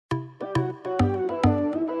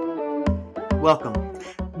Welcome.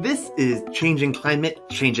 This is Changing Climate,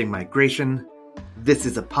 Changing Migration. This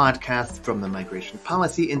is a podcast from the Migration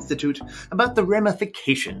Policy Institute about the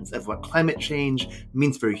ramifications of what climate change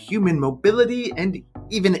means for human mobility and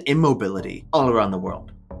even immobility all around the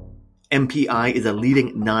world. MPI is a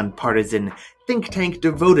leading nonpartisan think tank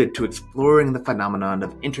devoted to exploring the phenomenon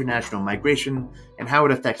of international migration and how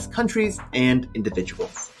it affects countries and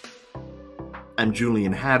individuals. I'm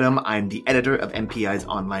Julian Haddam. I'm the editor of MPI's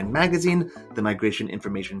online magazine, The Migration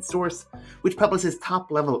Information Source, which publishes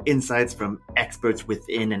top-level insights from experts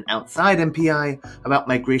within and outside MPI about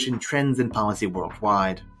migration trends and policy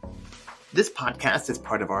worldwide. This podcast is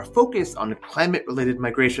part of our focus on climate-related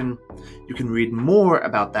migration. You can read more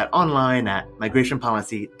about that online at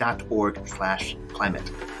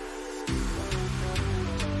migrationpolicy.org/climate.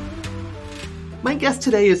 My guest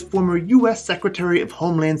today is former U.S. Secretary of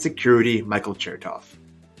Homeland Security Michael Chertoff.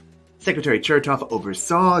 Secretary Chertoff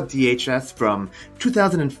oversaw DHS from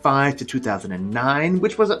 2005 to 2009,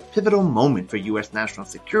 which was a pivotal moment for U.S. national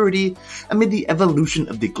security amid the evolution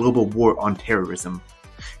of the global war on terrorism.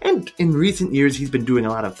 And in recent years, he's been doing a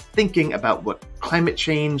lot of thinking about what climate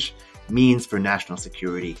change means for national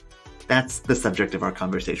security. That's the subject of our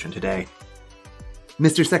conversation today.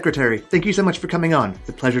 Mr. Secretary, thank you so much for coming on. It's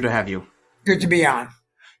a pleasure to have you. Good to be on.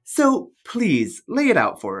 So please lay it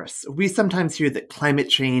out for us. We sometimes hear that climate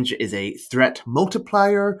change is a threat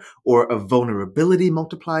multiplier or a vulnerability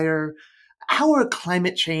multiplier. How are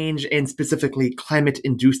climate change and specifically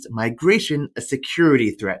climate-induced migration a security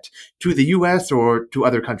threat to the U.S. or to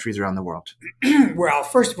other countries around the world? Well,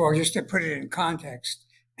 first of all, just to put it in context,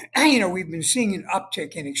 we've been seeing an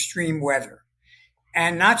uptick in extreme weather.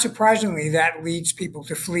 And not surprisingly, that leads people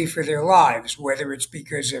to flee for their lives, whether it's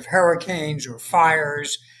because of hurricanes or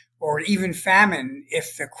fires or even famine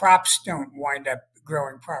if the crops don't wind up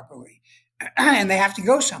growing properly. And they have to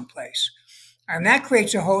go someplace. And that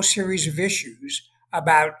creates a whole series of issues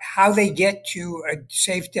about how they get to a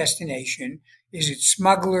safe destination. Is it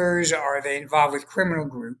smugglers? Are they involved with criminal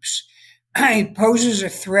groups? It poses a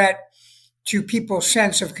threat to people's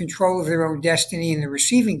sense of control of their own destiny in the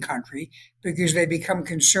receiving country because they become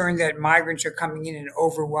concerned that migrants are coming in and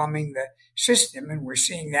overwhelming the system. And we're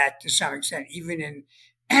seeing that to some extent, even in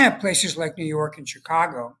places like New York and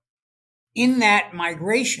Chicago. In that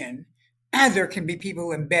migration, there can be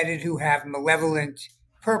people embedded who have malevolent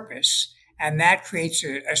purpose, and that creates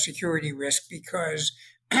a security risk because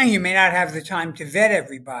you may not have the time to vet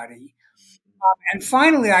everybody. And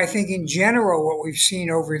finally, I think in general, what we've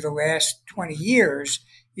seen over the last 20 years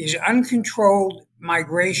is uncontrolled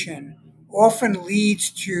migration often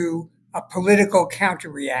leads to a political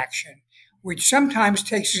counterreaction, which sometimes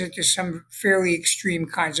takes us into some fairly extreme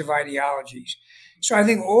kinds of ideologies. So I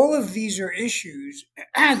think all of these are issues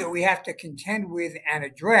that we have to contend with and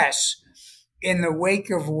address in the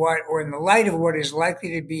wake of what, or in the light of what is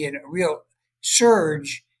likely to be a real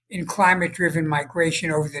surge in climate-driven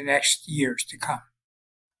migration over the next years to come.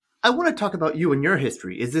 I want to talk about you and your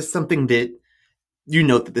history. Is this something that you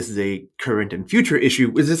note that this is a current and future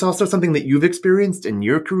issue? Is this also something that you've experienced in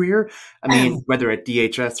your career? I mean, whether at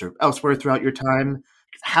DHS or elsewhere throughout your time,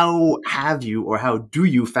 how have you or how do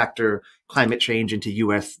you factor climate change into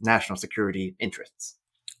U.S. national security interests?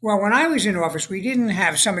 Well, when I was in office, we didn't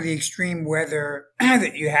have some of the extreme weather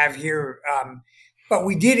that you have here, but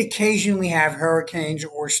we did occasionally have hurricanes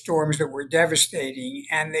or storms that were devastating,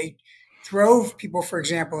 and they drove people, for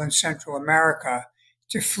example, in Central America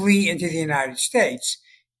to flee into the United States.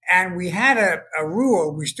 And we had a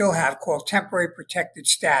rule we still have called temporary protected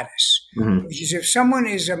status, which is if someone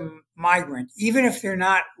is a migrant, even if they're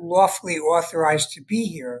not lawfully authorized to be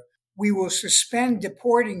here, we will suspend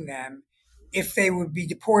deporting them if they would be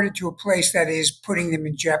deported to a place that is putting them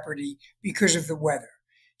in jeopardy because of the weather.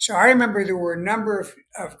 So I remember there were a number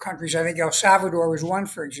of countries, I think El Salvador was one,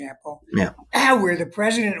 for example, where the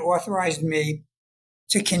president authorized me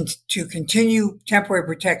to continue temporary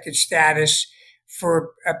protected status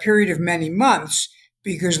for a period of many months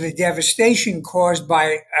because the devastation caused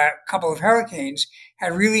by a couple of hurricanes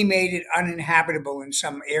had really made it uninhabitable in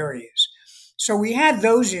some areas. So we had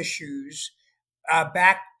those issues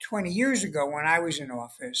back 20 years ago when I was in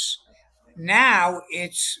office. Now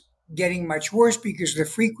it's getting much worse because the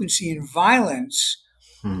frequency and violence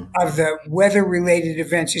of the weather-related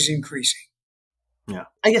events is increasing. Yeah.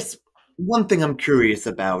 I guess one thing I'm curious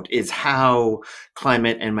about is how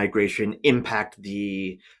climate and migration impact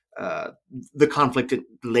the conflict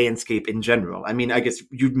landscape in general. I mean, I guess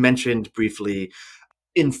you mentioned briefly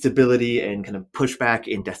instability and kind of pushback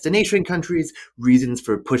in destination countries, reasons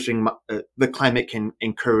for pushing the climate can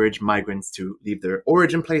encourage migrants to leave their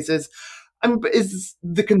origin places. But is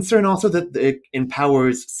the concern also that it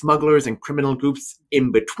empowers smugglers and criminal groups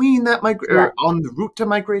in between that or on the route to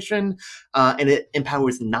migration, and it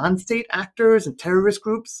empowers non-state actors and terrorist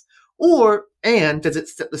groups? And does it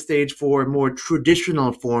set the stage for more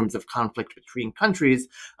traditional forms of conflict between countries?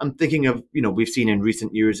 I'm thinking of, we've seen in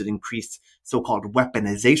recent years an increased so-called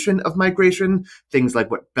weaponization of migration, things like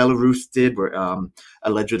what Belarus did, where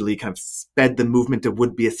allegedly kind of sped the movement of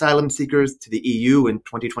would-be asylum seekers to the EU in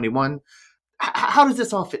 2021. How does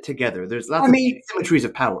this all fit together? There's lots of asymmetries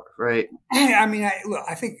of power, right?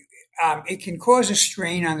 I think it can cause a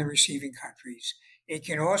strain on the receiving countries. It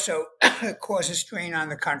can also cause a strain on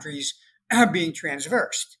the countries being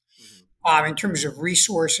transversed in terms of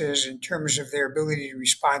resources, in terms of their ability to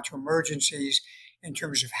respond to emergencies, in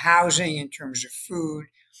terms of housing, in terms of food.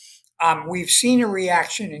 We've seen a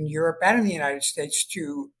reaction in Europe and in the United States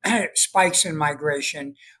to spikes in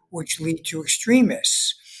migration, which lead to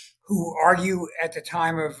extremists who argue at the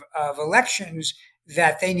time of elections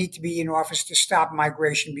that they need to be in office to stop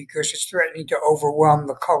migration because it's threatening to overwhelm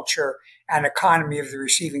the culture and economy of the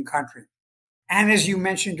receiving country. And as you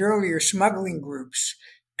mentioned earlier, smuggling groups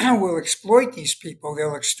will exploit these people.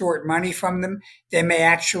 They'll extort money from them. They may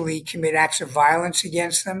actually commit acts of violence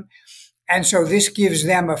against them. And so this gives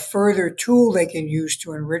them a further tool they can use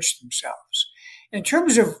to enrich themselves. In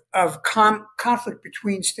terms of conflict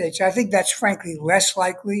between states, I think that's frankly less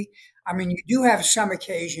likely. You do have some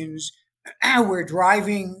occasions where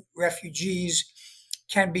driving refugees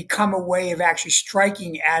can become a way of actually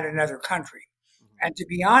striking at another country. And to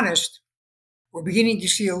be honest, we're beginning to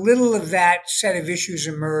see a little of that set of issues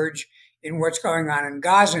emerge in what's going on in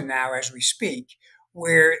Gaza now as we speak,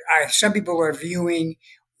 where some people are viewing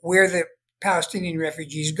where the Palestinian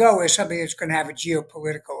refugees go as something that's going to have a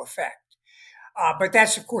geopolitical effect. But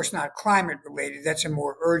that's, of course, not climate related. That's a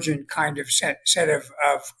more urgent kind of set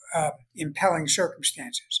of impelling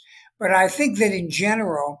circumstances. But I think that in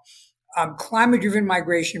general, climate-driven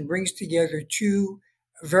migration brings together two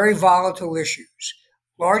very volatile issues: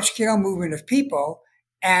 large-scale movement of people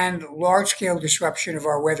and large-scale disruption of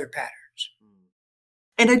our weather patterns.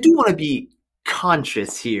 And I do want to be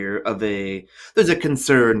conscious here of there's a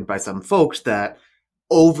concern by some folks that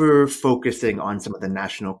over-focusing on some of the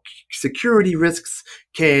national security risks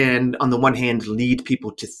can, on the one hand, lead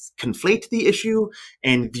people to conflate the issue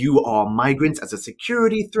and view all migrants as a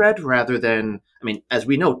security threat rather than, as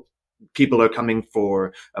we know, people are coming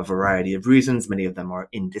for a variety of reasons. Many of them are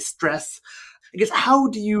in distress. I guess, how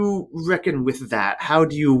do you reckon with that? How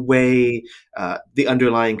do you weigh the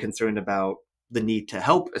underlying concern about the need to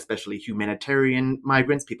help, especially humanitarian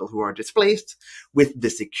migrants, people who are displaced, with the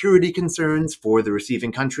security concerns for the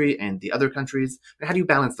receiving country and the other countries? How do you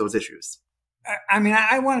balance those issues?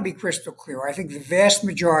 I want to be crystal clear. I think the vast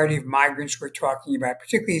majority of migrants we're talking about,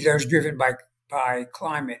 particularly those driven by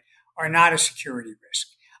climate, are not a security risk.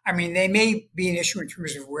 They may be an issue in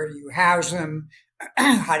terms of where do you house them,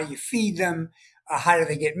 how do you feed them, how do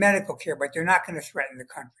they get medical care, but they're not going to threaten the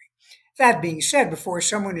country. That being said, before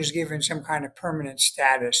someone is given some kind of permanent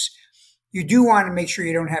status, you do want to make sure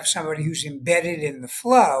you don't have somebody who's embedded in the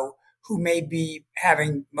flow who may be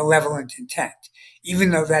having malevolent intent,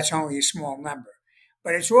 even though that's only a small number.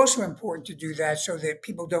 But it's also important to do that so that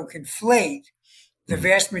people don't conflate the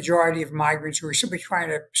vast majority of migrants who are simply trying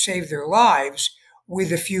to save their lives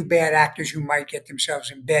with a few bad actors who might get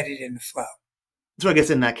themselves embedded in the flow. So I guess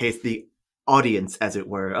in that case, the audience, as it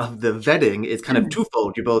were, of the vetting is kind of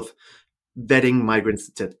twofold. You're both vetting migrants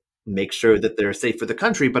to make sure that they're safe for the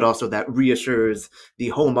country, but also that reassures the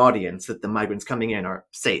home audience that the migrants coming in are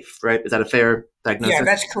safe, right? Is that a fair diagnosis? Yeah,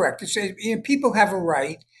 that's correct. People have a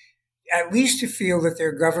right at least to feel that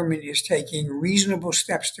their government is taking reasonable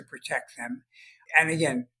steps to protect them. And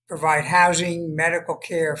again, provide housing, medical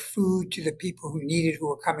care, food to the people who need it, who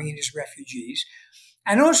are coming in as refugees.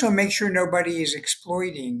 And also make sure nobody is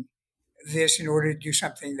exploiting this in order to do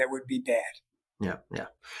something that would be bad. Yeah.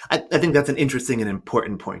 I think that's an interesting and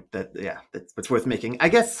important point that's worth making. I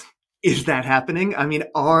guess, is that happening?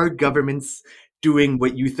 Are governments doing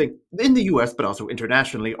what you think in the US, but also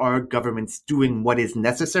internationally, are governments doing what is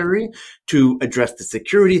necessary to address the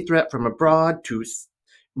security threat from abroad, to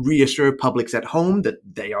reassure publics at home that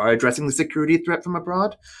they are addressing the security threat from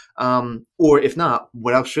abroad? Or if not,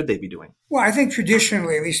 what else should they be doing? Well, I think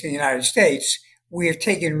traditionally, at least in the United States, we have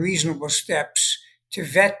taken reasonable steps to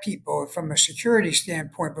vet people from a security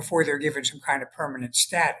standpoint before they're given some kind of permanent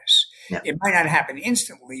status. Yeah. It might not happen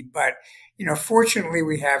instantly, but fortunately,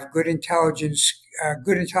 we have good intelligence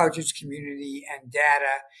community and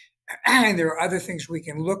data, and there are other things we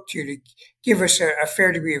can look to give us a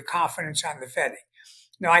fair degree of confidence on the vetting.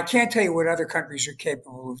 Now, I can't tell you what other countries are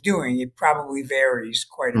capable of doing. It probably varies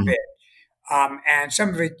quite a Mhm. bit. And some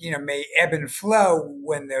of it, may ebb and flow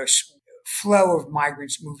when the flow of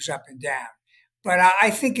migrants moves up and down. But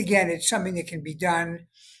I think, again, it's something that can be done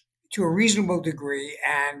to a reasonable degree.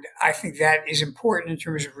 And I think that is important in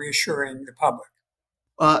terms of reassuring the public.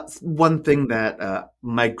 One thing that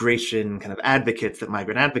migration kind of advocates, that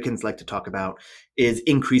migrant advocates like to talk about, is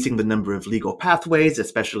increasing the number of legal pathways,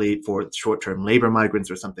 especially for short-term labor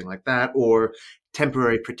migrants or something like that, or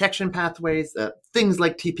temporary protection pathways, things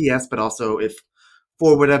like TPS, but also if,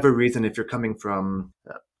 for whatever reason, if you're coming from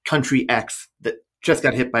country X that just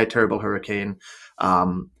got hit by a terrible hurricane,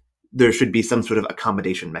 um, there should be some sort of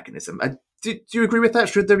accommodation mechanism. Do you agree with that?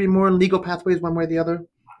 Should there be more legal pathways one way or the other?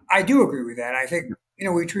 I do agree with that. I think,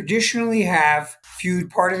 we traditionally have viewed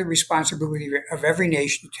part of the responsibility of every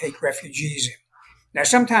nation to take refugees in. Now,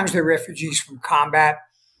 sometimes they're refugees from combat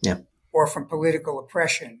Yeah. or from political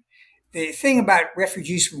oppression. The thing about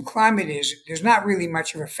refugees from climate is there's not really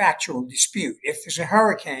much of a factual dispute. If there's a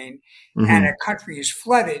hurricane and Mm-hmm. a country is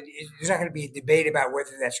flooded, there's not going to be a debate about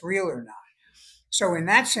whether that's real or not. So in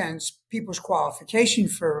that sense, people's qualification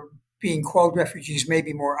for being called refugees may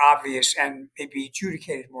be more obvious and may be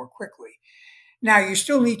adjudicated more quickly. Now, you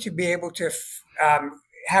still need to be able to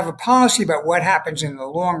have a policy about what happens in the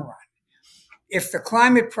long run. If the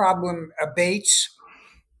climate problem abates,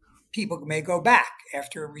 people may go back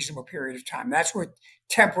after a reasonable period of time. That's what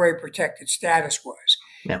temporary protected status was.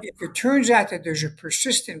 Yeah. If it turns out that there's a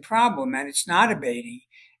persistent problem and it's not abating,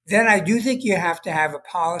 then I do think you have to have a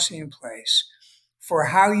policy in place for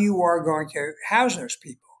how you are going to house those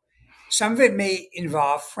people. Some of it may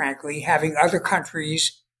involve, frankly, having other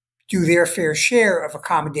countries do their fair share of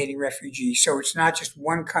accommodating refugees. So it's not just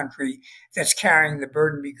one country that's carrying the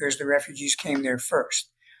burden because the refugees came there first.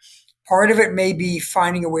 Part of it may be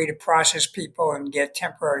finding a way to process people and get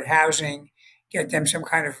temporary housing, get them some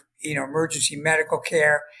kind of, emergency medical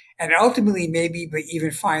care, and ultimately maybe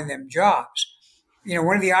even find them jobs.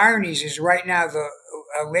 One of the ironies is right now the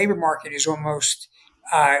labor market is almost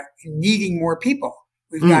needing more people.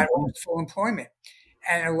 We've got almost full employment.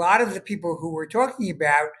 And a lot of the people who we're talking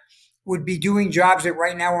about would be doing jobs that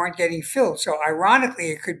right now aren't getting filled. So ironically,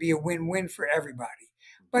 it could be a win-win for everybody.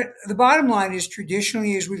 But the bottom line is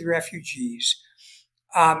traditionally is with refugees.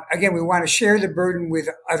 Again, we want to share the burden with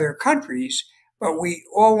other countries, but we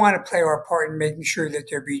all want to play our part in making sure that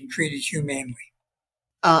they're being treated humanely.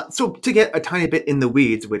 So to get a tiny bit in the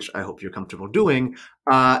weeds, which I hope you're comfortable doing,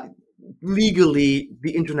 legally,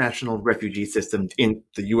 the international refugee system, in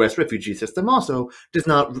the U.S. refugee system also, does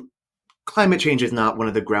not. Climate change is not one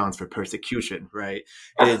of the grounds for persecution, right?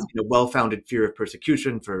 It is a well-founded fear of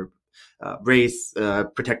persecution for race,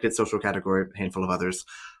 protected social category, a handful of others.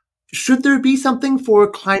 Should there be something for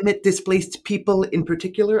climate displaced people in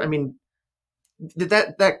particular? I mean,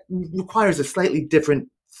 that requires a slightly different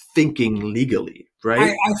thinking legally,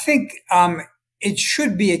 right? I think it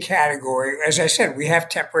should be a category. As I said, we have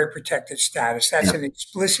temporary protected status. That's an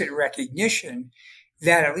explicit recognition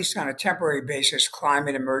that, at least on a temporary basis,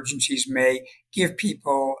 climate emergencies may give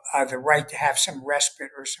people the right to have some respite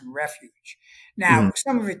or some refuge. Now,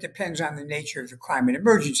 some of it depends on the nature of the climate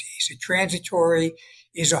emergency. Is it transitory?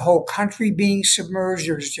 Is a whole country being submerged,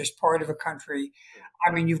 or is it just part of a country?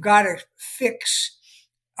 I mean, you've got to fix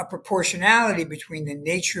a proportionality between the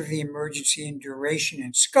nature of the emergency and duration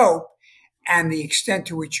and scope and the extent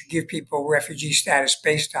to which you give people refugee status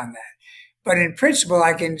based on that. But in principle,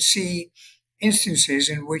 I can see instances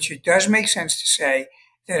in which it does make sense to say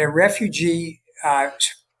that a refugee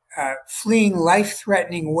fleeing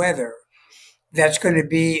life-threatening weather that's going to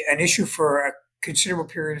be an issue for a considerable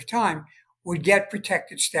period of time would get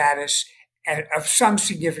protected status of some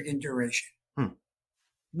significant duration.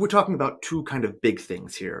 We're talking about two kind of big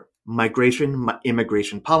things here: migration,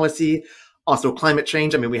 immigration policy, also climate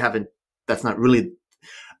change. I mean, that's not really,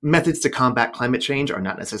 methods to combat climate change are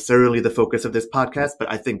not necessarily the focus of this podcast, but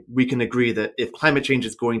I think we can agree that if climate change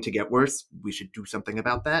is going to get worse, we should do something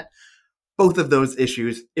about that. Both of those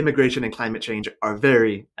issues, immigration and climate change, are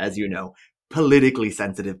very, as you know, politically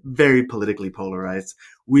sensitive, very politically polarized.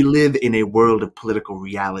 We live in a world of political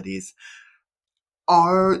realities.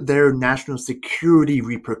 Are there national security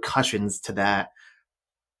repercussions to that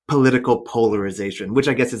political polarization? Which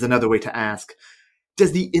I guess is another way to ask,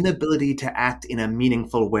 does the inability to act in a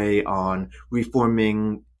meaningful way on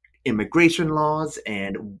reforming immigration laws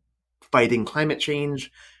and fighting climate change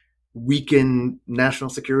weaken national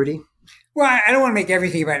security? Well, I don't want to make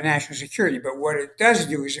everything about national security, but what it does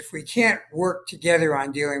do is if we can't work together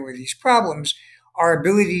on dealing with these problems, our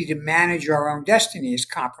ability to manage our own destiny is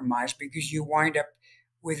compromised because you wind up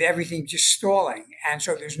with everything just stalling. And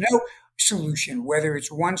so there's no solution, whether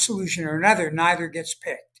it's one solution or another, neither gets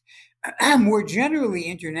picked. More generally,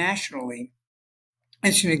 internationally,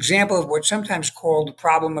 it's an example of what's sometimes called the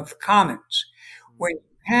problem of the commons. When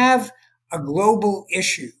you have a global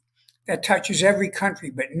issue that touches every country,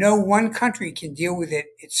 but no one country can deal with it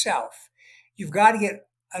itself, you've got to get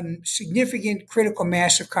a significant critical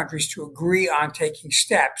mass of countries to agree on taking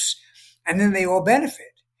steps, and then they all benefit.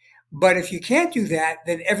 But if you can't do that,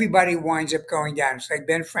 then everybody winds up going down. It's like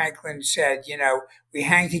Ben Franklin said, we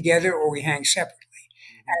hang together or we hang separately.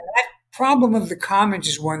 And that problem of the commons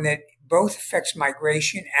is one that both affects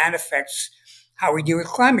migration and affects how we deal with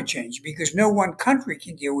climate change, because no one country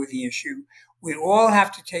can deal with the issue. We all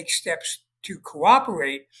have to take steps to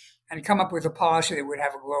cooperate and come up with a policy that would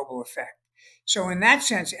have a global effect. So in that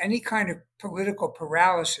sense, any kind of political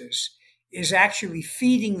paralysis is actually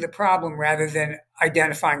feeding the problem rather than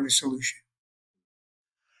identifying the solution.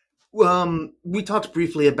 We talked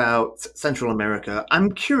briefly about Central America.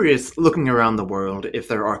 I'm curious, looking around the world, if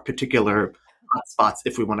there are particular hotspots,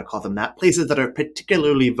 if we want to call them that, places that are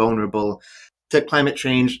particularly vulnerable to climate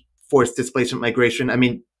change, forced displacement, migration. I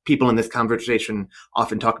mean, people in this conversation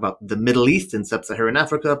often talk about the Middle East and Sub-Saharan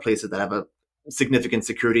Africa, places that have a significant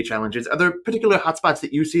security challenges. Are there particular hotspots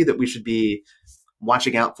that you see that we should be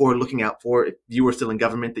watching out for, looking out for, if you were still in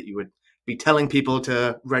government, that you would be telling people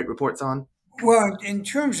to write reports on? Well, in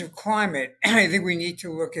terms of climate, I think we need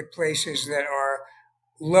to look at places that are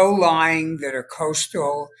low-lying, that are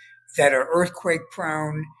coastal, that are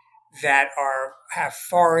earthquake-prone, that have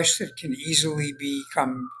forests that can easily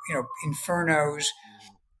become, infernos.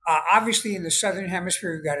 Obviously, in the southern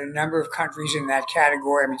hemisphere, we've got a number of countries in that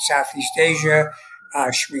category. I mean, Southeast Asia,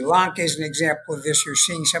 Sri Lanka is an example of this. You're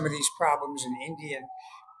seeing some of these problems in India and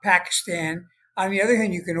Pakistan. On the other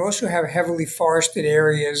hand, you can also have heavily forested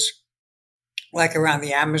areas like around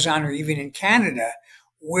the Amazon or even in Canada,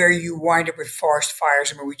 where you wind up with forest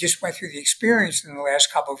fires. I mean, we just went through the experience in the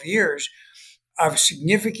last couple of years of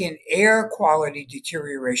significant air quality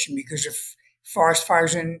deterioration because of forest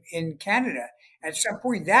fires in Canada. At some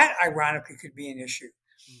point, that ironically could be an issue.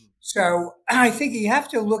 So I think you have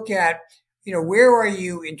to look at, where are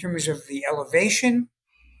you in terms of the elevation,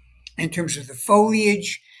 in terms of the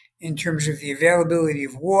foliage, in terms of the availability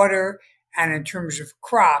of water, and in terms of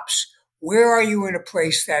crops. Where are you in a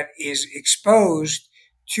place that is exposed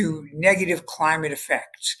to negative climate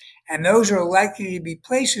effects? And those are likely to be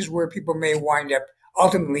places where people may wind up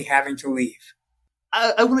ultimately having to leave.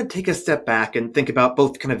 I want to take a step back and think about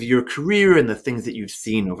both kind of your career and the things that you've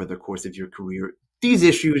seen over the course of your career. These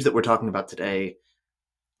issues that we're talking about today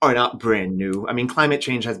are not brand new. I mean, climate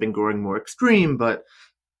change has been growing more extreme, but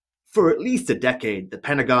for at least a decade, the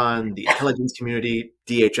Pentagon, the intelligence community,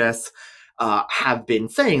 DHS, have been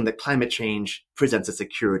saying that climate change presents a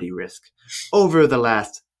security risk. Over the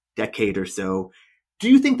last decade or so, do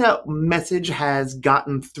you think that message has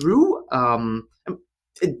gotten through?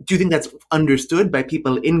 Do you think that's understood by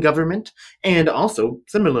people in government and also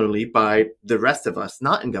similarly by the rest of us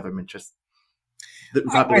not in government, just the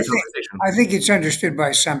popular conversation? I think it's understood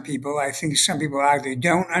by some people. I think some people either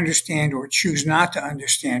don't understand or choose not to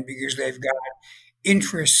understand because they've got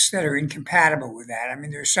interests that are incompatible with that. I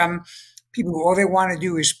mean, there's some people who all they want to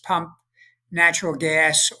do is pump natural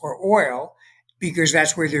gas or oil because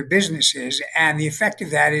that's where their business is. And the effect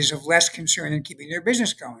of that is of less concern in keeping their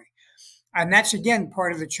business going. And that's, again,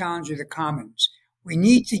 part of the challenge of the commons. We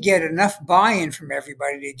need to get enough buy-in from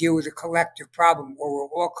everybody to deal with a collective problem, or we'll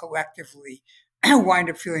all collectively wind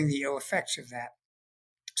up feeling the ill effects of that.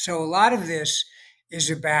 So a lot of this is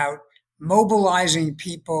about mobilizing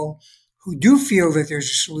people who do feel that there's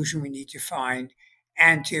a solution we need to find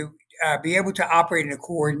and to be able to operate in a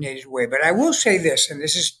coordinated way. But I will say this, and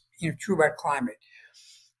this is true about climate.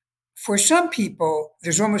 For some people,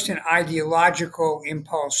 there's almost an ideological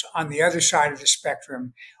impulse on the other side of the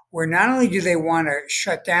spectrum where not only do they want to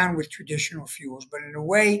shut down with traditional fuels, but in a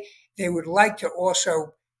way they would like to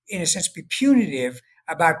also, in a sense, be punitive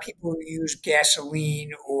about people who use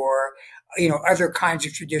gasoline or other kinds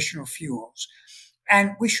of traditional fuels.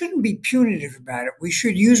 And we shouldn't be punitive about it. We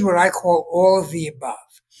should use what I call all of the above.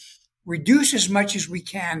 Reduce as much as we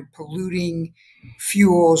can polluting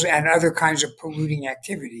fuels and other kinds of polluting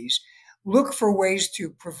activities. Look for ways to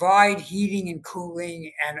provide heating and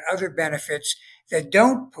cooling and other benefits that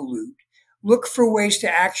don't pollute. Look for ways to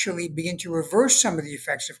actually begin to reverse some of the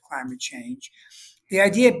effects of climate change. The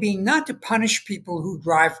idea being not to punish people who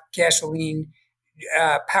drive gasoline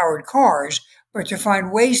powered cars, but to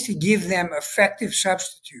find ways to give them effective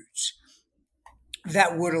substitutes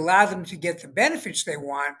that would allow them to get the benefits they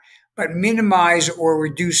want, but minimize or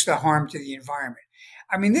reduce the harm to the environment.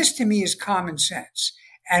 I mean, this to me is common sense.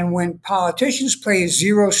 And when politicians play a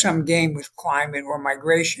zero-sum game with climate or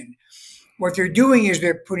migration, what they're doing is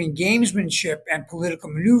they're putting gamesmanship and political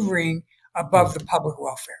maneuvering above the public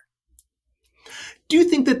welfare. Do you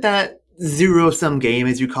think that zero-sum game,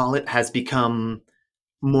 as you call it, has become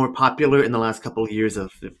more popular in the last couple of years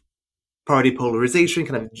of party polarization,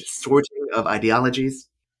 kind of just sorting of ideologies?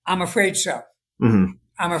 I'm afraid so. Mm-hmm.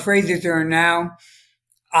 I'm afraid that there are now,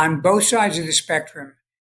 on both sides of the spectrum,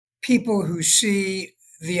 people who see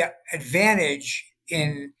the advantage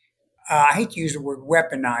in, I hate to use the word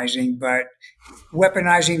weaponizing, but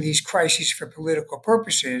weaponizing these crises for political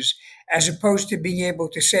purposes, as opposed to being able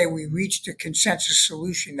to say we reached a consensus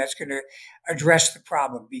solution that's going to address the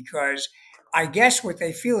problem. Because I guess what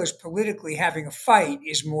they feel is politically having a fight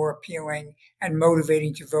is more appealing and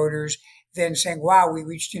motivating to voters than saying, wow, we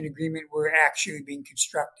reached an agreement, we're actually being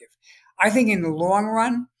constructive. I think in the long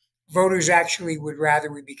run, voters actually would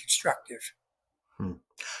rather we be constructive.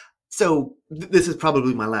 So this is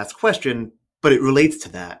probably my last question, but it relates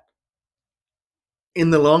to that.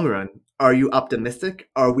 In the long run, are you optimistic?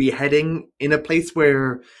 Are we heading in a place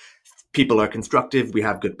where people are constructive, we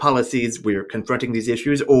have good policies, we're confronting these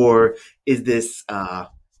issues, or is this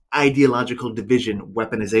ideological division,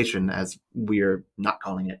 weaponization, as we're not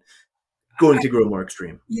calling it, going to grow more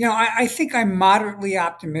extreme? I think I'm moderately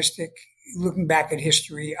optimistic looking back at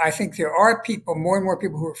history. I think there are people, more and more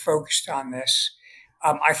people who are focused on this.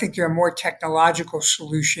 I think there are more technological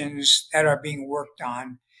solutions that are being worked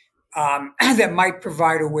on that might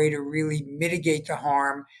provide a way to really mitigate the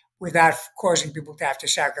harm without causing people to have to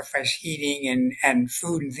sacrifice heating and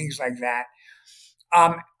food and things like that.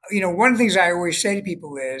 One of the things I always say to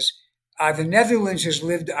people is the Netherlands has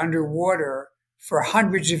lived underwater for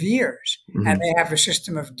hundreds of years, mm-hmm. and they have a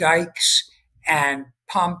system of dikes and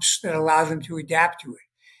pumps that allow them to adapt to it.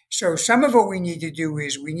 So some of what we need to do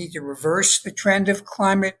is we need to reverse the trend of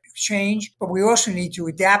climate change, but we also need to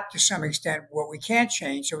adapt to some extent what we can't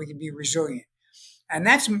change so we can be resilient. And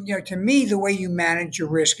that's, to me, the way you manage your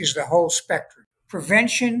risk is the whole spectrum: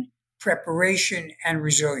 prevention, preparation, and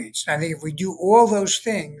resilience. And I think if we do all those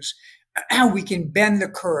things, we can bend the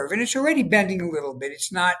curve. And it's already bending a little bit.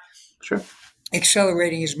 It's not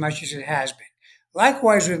accelerating as much as it has been.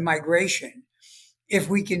 Likewise with migration, if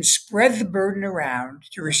we can spread the burden around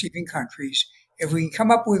to receiving countries, if we can come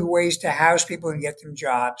up with ways to house people and get them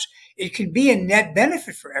jobs, it can be a net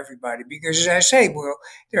benefit for everybody. Because as I say,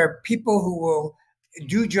 there are people who will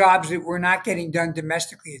do jobs that we're not getting done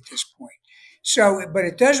domestically at this point. But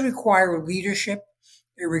it does require leadership.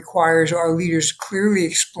 It requires our leaders clearly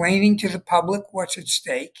explaining to the public what's at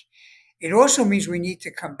stake. It also means we need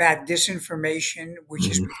to combat disinformation, which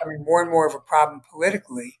mm-hmm. is becoming more and more of a problem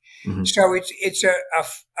politically. Mm-hmm. So it's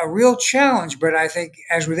a real challenge, but I think,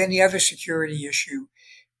 as with any other security issue,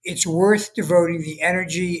 it's worth devoting the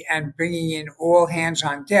energy and bringing in all hands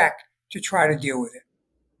on deck to try to deal with it.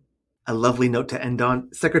 A lovely note to end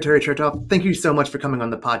on. Secretary Chertoff, thank you so much for coming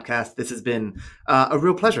on the podcast. This has been a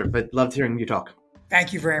real pleasure, but loved hearing you talk.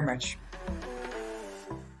 Thank you very much.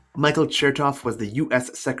 Michael Chertoff was the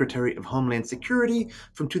U.S. Secretary of Homeland Security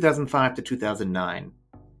from 2005 to 2009.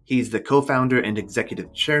 He's the co-founder and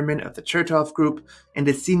executive chairman of the Chertoff Group and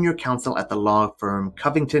is senior counsel at the law firm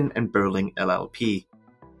Covington & Burling LLP.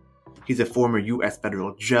 He's a former U.S.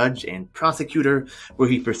 federal judge and prosecutor, where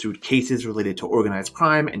he pursued cases related to organized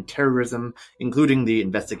crime and terrorism, including the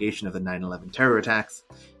investigation of the 9/11 terror attacks.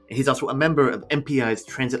 And he's also a member of MPI's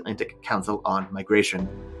Transatlantic Council on Migration.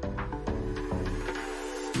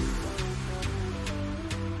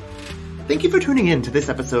 Thank you for tuning in to this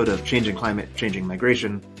episode of Changing Climate, Changing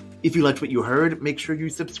Migration. If you liked what you heard, make sure you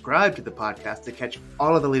subscribe to the podcast to catch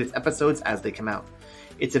all of the latest episodes as they come out.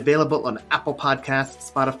 It's available on Apple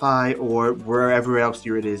Podcasts, Spotify, or wherever else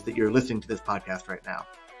it is that you're listening to this podcast right now.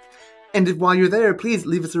 And while you're there, please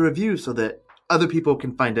leave us a review so that other people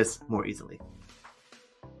can find us more easily.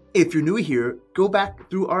 If you're new here, go back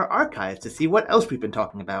through our archives to see what else we've been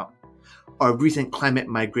talking about. Our recent Climate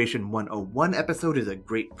Migration 101 episode is a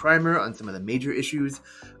great primer on some of the major issues.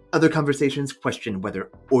 Other conversations question whether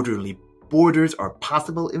orderly borders are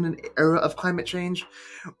possible in an era of climate change,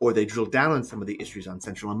 or they drill down on some of the issues on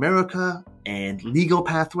Central America and legal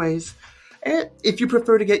pathways. And if you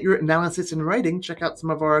prefer to get your analysis in writing, check out some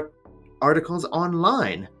of our articles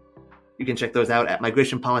online. You can check those out at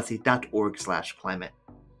migrationpolicy.org/climate.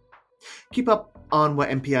 Keep up on what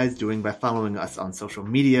MPI is doing by following us on social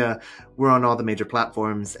media. We're on all the major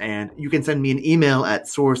platforms, and you can send me an email at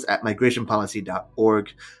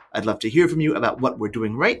source@migrationpolicy.org. I'd love to hear from you about what we're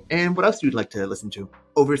doing right and what else you'd like to listen to.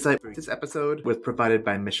 Oversight for this episode was provided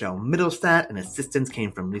by Michelle Middlestat, and assistance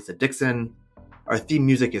came from Lisa Dixon. Our theme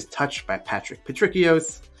music is Touch by Patrick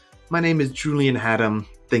Patricios. My name is Julian Haddam.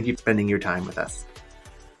 Thank you for spending your time with us.